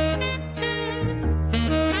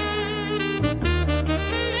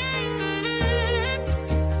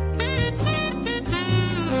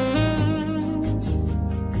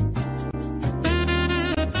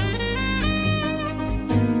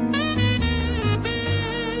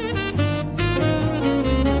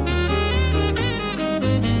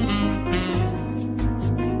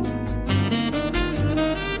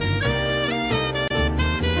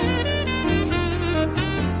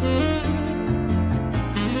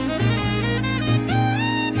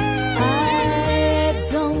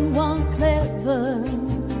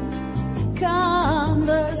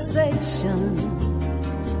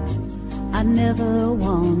 I never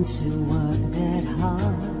want to work that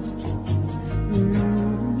hard.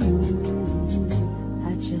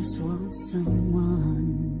 I just want someone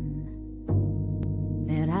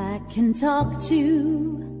that I can talk to.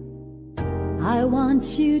 I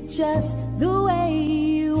want you just the way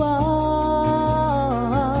you are.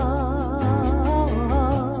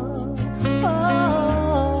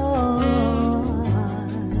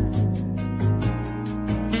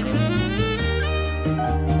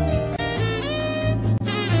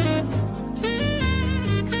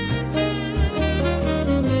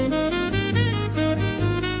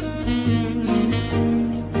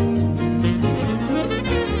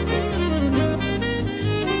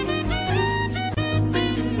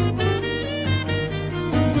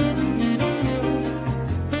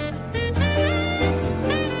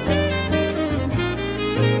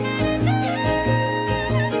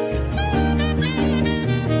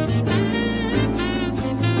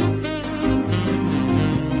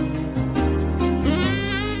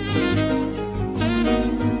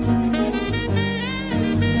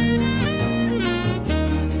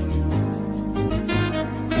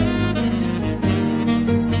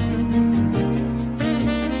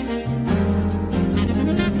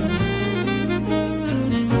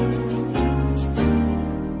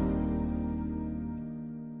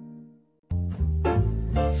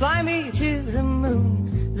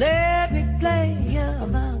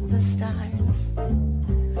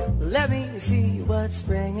 Let me see what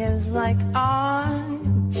spring is like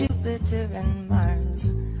on Jupiter and Mars.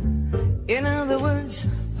 In other words,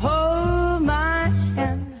 hold my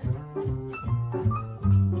hand.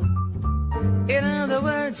 In other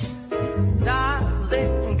words,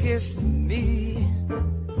 darling, kiss me.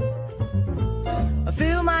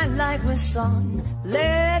 Fill my life with song,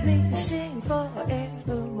 let me sing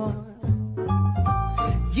forevermore.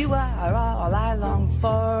 You are all I long for,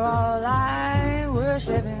 all I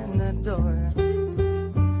worship and adore.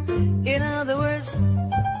 In other words,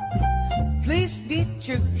 please be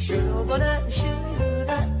true, sure, but should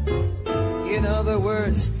I? In other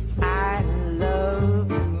words, I love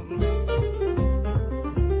you.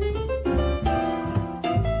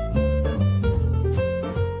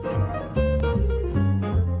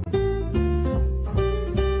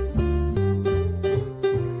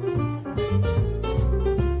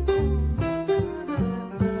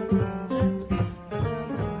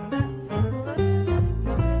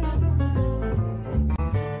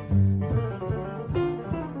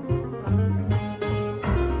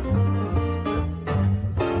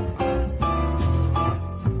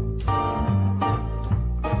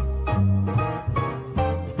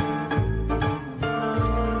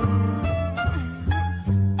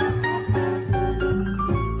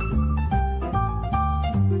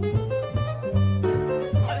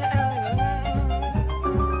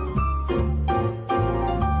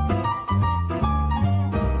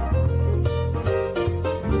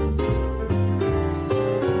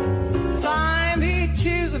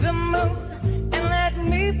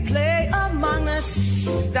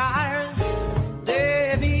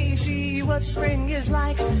 Spring is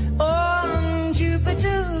like on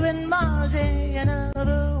Jupiter and Mars. In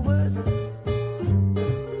other words,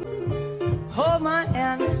 hold my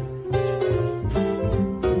hand.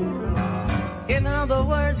 In other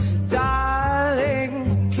words,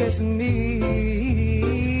 darling, kiss me.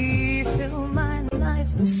 Fill my life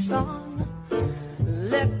with song,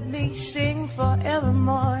 let me sing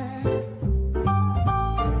forevermore.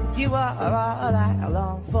 You are all I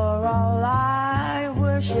long for, all I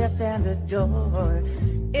worship and adore.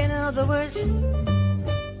 In other words,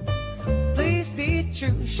 please be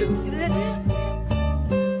true, should it?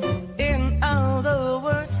 In other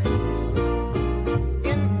words,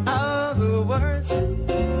 in other words,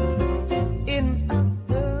 in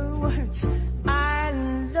other words, I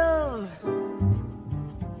love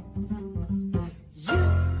you.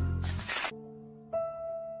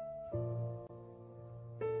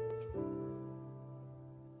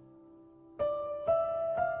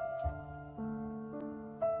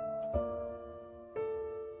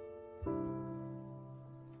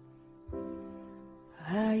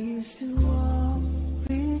 I used to walk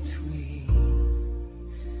between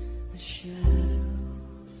the shadows,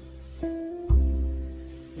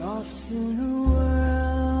 lost in a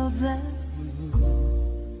world that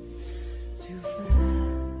moved too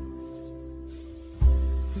fast.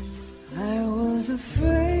 I was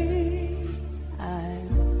afraid I'd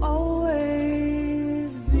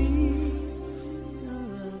always be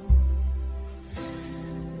alone.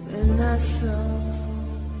 Then I saw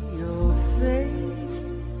your face.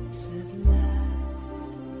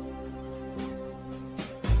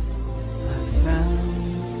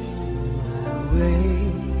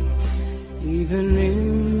 Even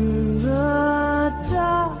in the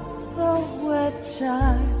dark, the wet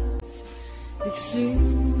times, it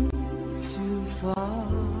seemed too far.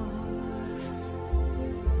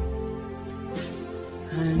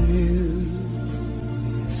 I knew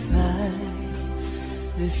if I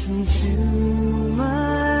listened to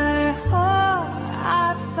my heart,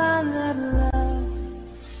 I'd find that love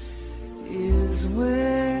is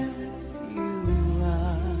where you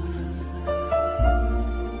are.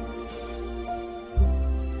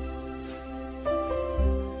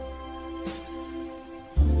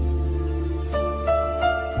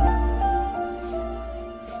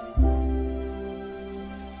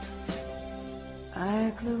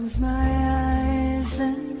 I close my eyes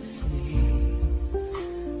and see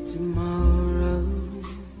tomorrow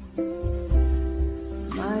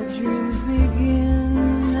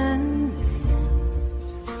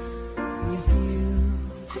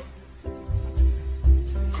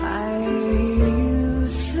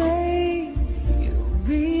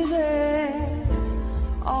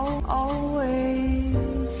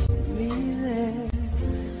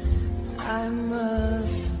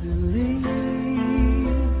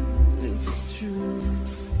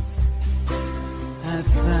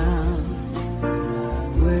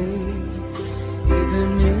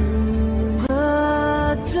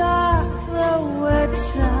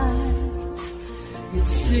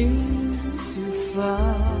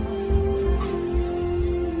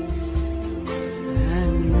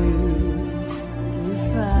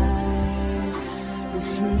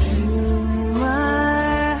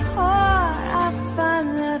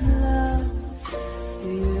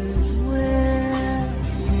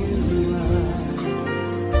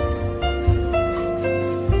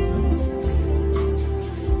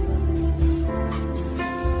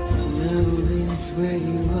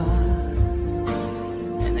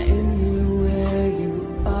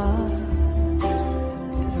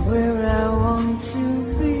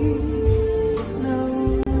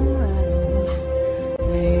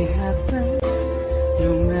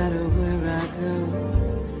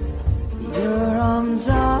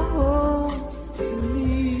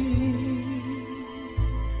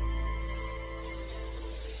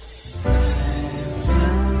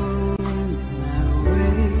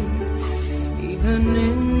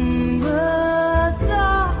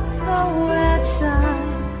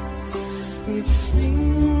it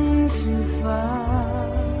seemed too far.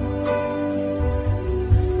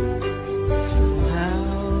 Somehow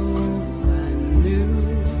I knew,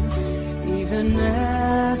 even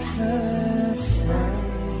at first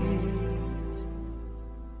sight,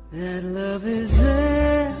 that love is